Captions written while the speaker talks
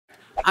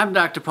I'm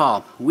Dr.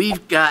 Paul.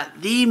 We've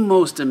got the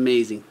most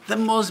amazing, the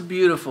most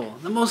beautiful,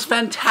 the most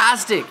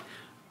fantastic.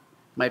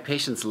 My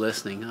patient's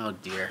listening. Oh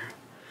dear.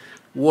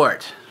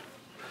 WART.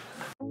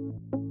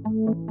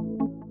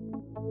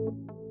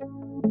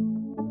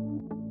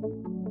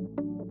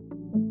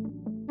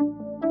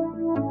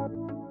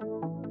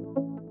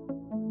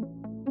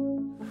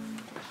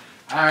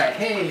 All right,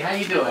 hey, how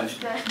you doing?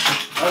 Good.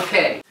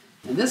 Okay,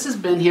 and this has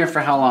been here for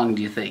how long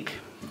do you think?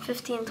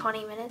 15,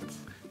 20 minutes.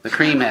 The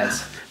cream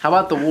has. How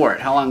about the wart?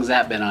 How long has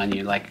that been on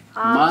you? Like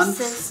months?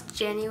 Since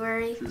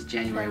January. Since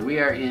January. We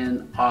are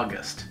in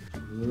August.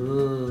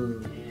 Ooh.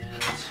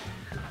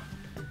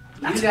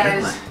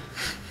 And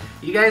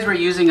you guys were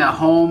using a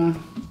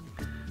home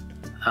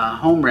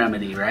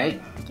remedy,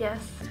 right?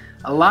 Yes.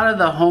 A lot of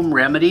the home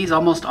remedies,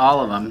 almost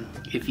all of them,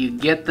 if you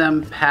get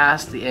them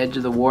past the edge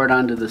of the wart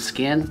onto the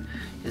skin,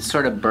 it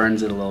sort of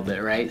burns it a little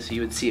bit, right? So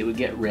you would see it would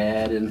get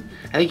red, and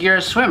I think you're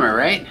a swimmer,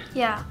 right?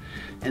 Yeah.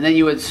 And then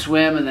you would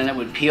swim and then it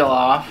would peel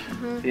off.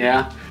 Mm-hmm.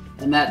 Yeah.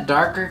 And that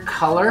darker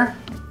color,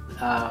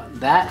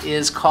 that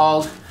is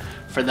called,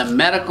 for the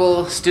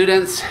medical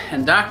students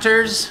and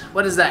doctors,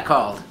 what is that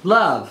called?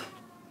 Love.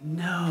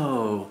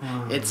 No,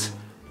 it's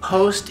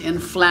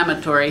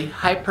post-inflammatory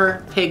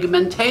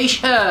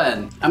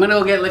hyperpigmentation. I'm gonna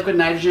go get liquid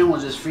nitrogen. We'll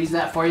just freeze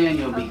that for you and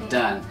you'll be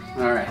done.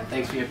 All right,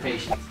 thanks for your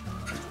patience.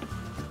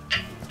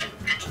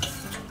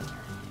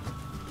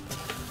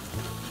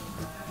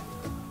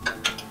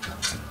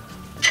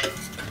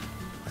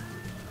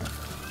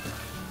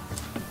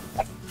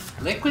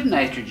 Liquid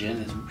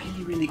nitrogen is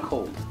really, really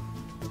cold.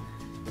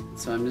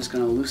 So I'm just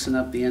gonna loosen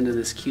up the end of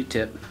this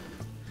Q-tip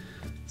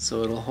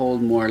so it'll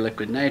hold more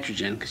liquid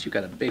nitrogen because you've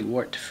got a big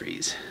wart to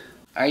freeze.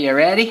 Are you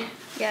ready?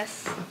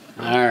 Yes.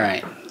 All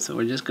right, so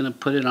we're just gonna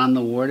put it on the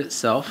wart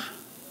itself.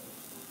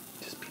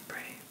 Just be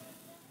brave.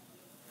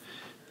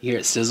 You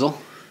hear it sizzle?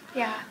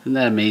 Yeah. Isn't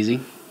that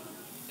amazing?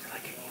 You're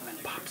like a human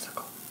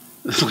popsicle.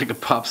 It's like a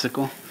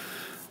popsicle.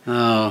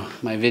 Oh,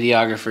 my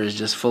videographer is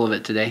just full of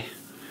it today.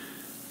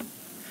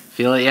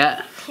 Feel it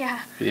yet?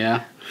 Yeah.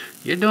 Yeah.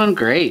 You're doing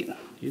great.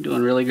 You're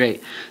doing really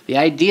great. The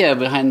idea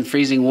behind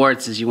freezing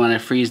warts is you want to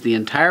freeze the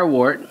entire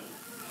wart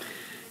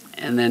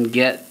and then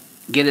get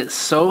it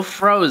so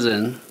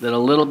frozen that a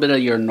little bit of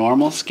your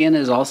normal skin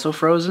is also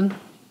frozen.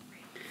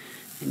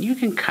 And you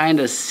can kind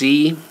of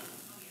see,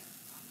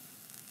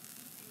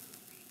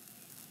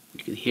 you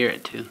can hear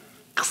it too.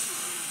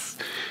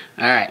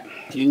 Alright,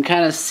 you can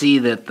kind of see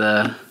that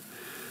the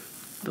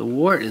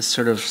wart is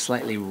sort of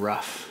slightly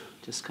rough.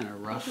 Just kind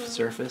of rough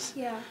surface.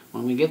 Yeah.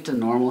 When we get to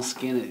normal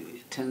skin,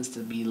 it tends to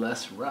be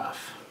less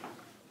rough.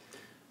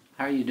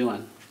 How are you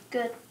doing?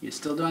 Good. You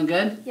still doing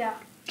good? Yeah.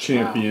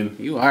 Champion. Wow,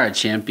 you are a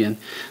champion.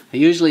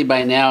 Usually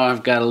by now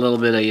I've got a little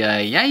bit of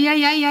yay.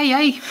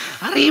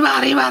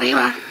 Arriba, arriba,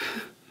 arriba.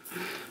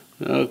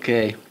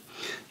 Okay.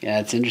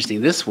 Yeah, it's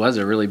interesting. This was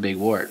a really big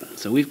wart.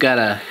 So we've got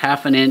a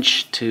 1/2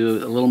 inch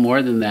to a little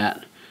more than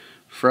that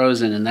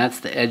frozen, and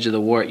that's the edge of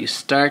the wart. You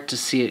start to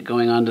see it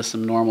going onto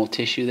some normal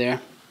tissue there.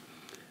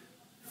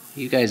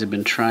 You guys have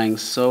been trying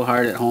so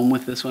hard at home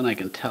with this one, I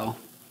can tell.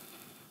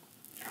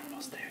 You're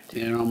almost there.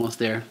 You're almost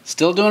there.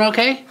 Still doing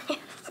okay?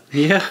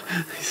 Yeah.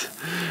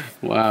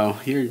 Wow,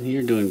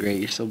 you're doing great.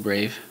 You're so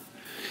brave.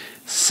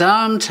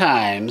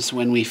 Sometimes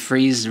when we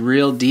freeze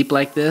real deep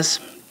like this,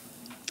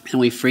 and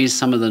we freeze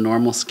some of the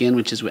normal skin,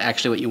 which is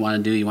actually what you want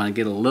to do, you want to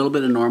get a little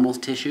bit of normal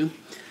tissue.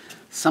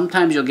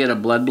 Sometimes you'll get a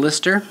blood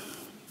blister,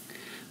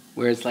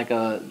 where it's like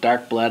a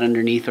dark blood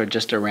underneath or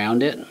just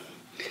around it.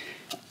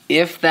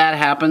 If that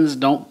happens,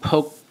 don't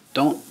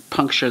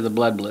puncture the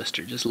blood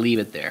blister. Just leave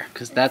it there,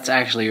 because that's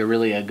actually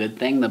really a good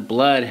thing. The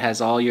blood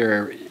has all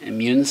your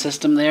immune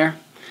system there,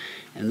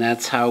 and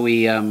that's how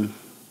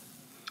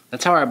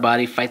our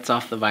body fights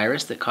off the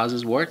virus that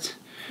causes warts.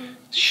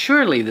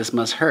 Surely this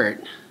must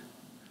hurt.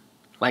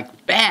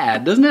 Like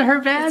bad. Doesn't it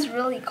hurt bad? It's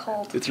really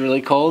cold. It's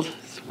really cold?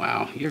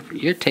 Wow,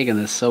 you're taking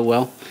this so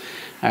well.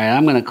 All right,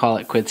 I'm gonna call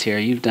it quits here.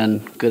 You've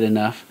done good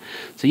enough.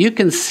 So you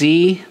can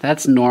see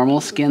that's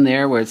normal skin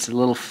there where it's a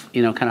little,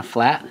 kind of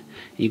flat.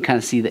 You kind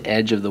of see the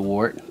edge of the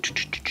wart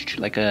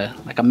like a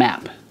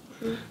map.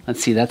 Mm-hmm.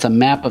 Let's see, that's a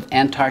map of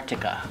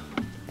Antarctica.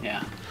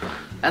 Yeah,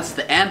 that's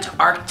the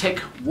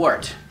Antarctic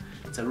wart.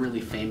 It's a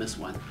really famous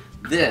one.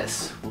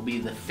 This will be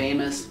the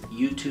famous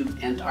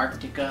YouTube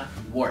Antarctica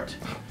wart.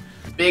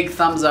 Big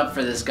thumbs up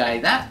for this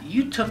guy.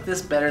 You took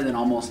this better than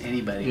almost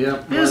anybody.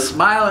 Yep. You're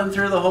smiling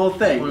through the whole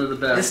thing. One of the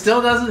best. It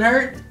still doesn't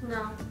hurt?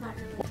 No, not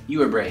really. You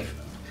were brave.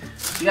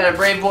 You got a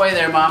brave boy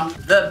there, Mom.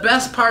 The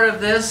best part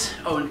of this,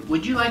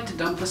 would you like to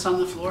dump this on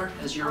the floor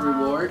as your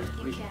reward?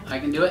 You can. I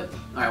can do it?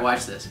 All right,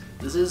 watch this.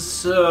 This is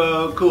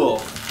so cool.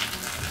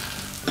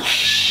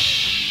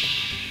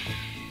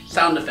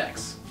 Sound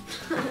effects.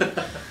 All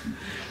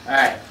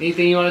right.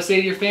 Anything you want to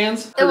say to your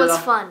fans? It was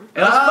fun.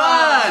 It was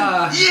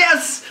fun!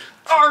 Yes!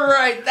 All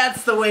right,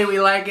 that's the way we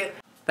like it.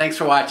 Thanks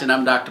for watching.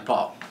 I'm Dr. Paul.